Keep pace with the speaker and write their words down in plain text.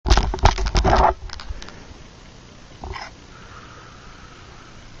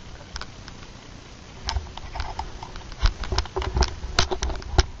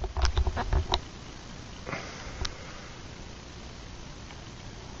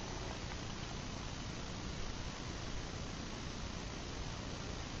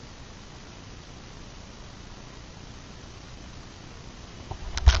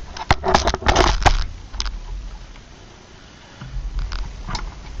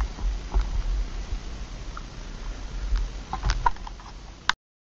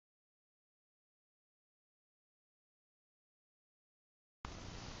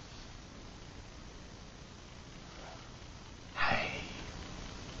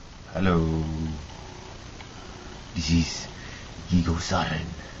Hello. This is Gigo Saren,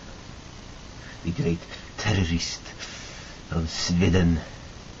 the great terrorist from Sweden,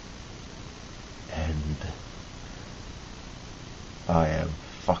 and I am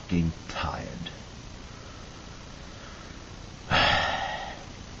fucking tired.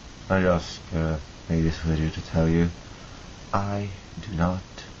 I just made this video to tell you I do not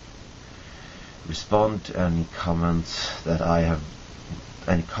respond to any comments that I have,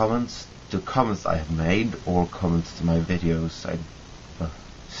 any comments I have made, or comments to my videos. I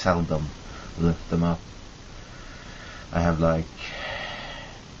seldom lift them up. I have like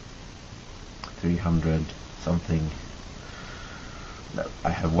 300 something. No, I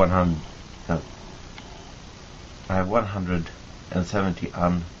have 100. No, I have 170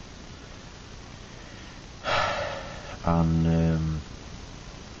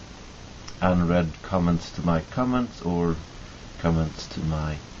 unread comments to my comments, or comments to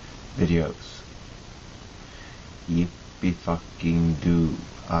my videos. Yippee fucking do.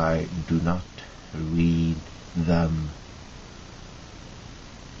 I do not read them.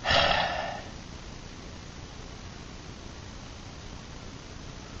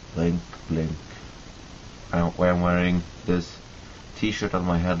 Blink, blink. I'm wearing this t-shirt on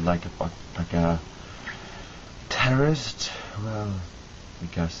my head like a terrorist. Well, I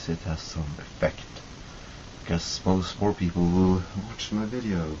guess it has some effect. I guess most more people will watch my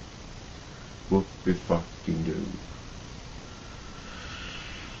video. Whoopie fucking do.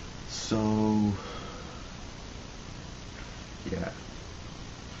 So, yeah.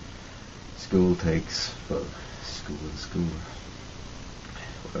 School takes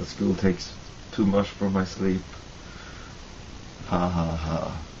School takes too much from my sleep. Ha ha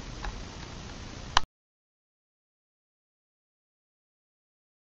ha.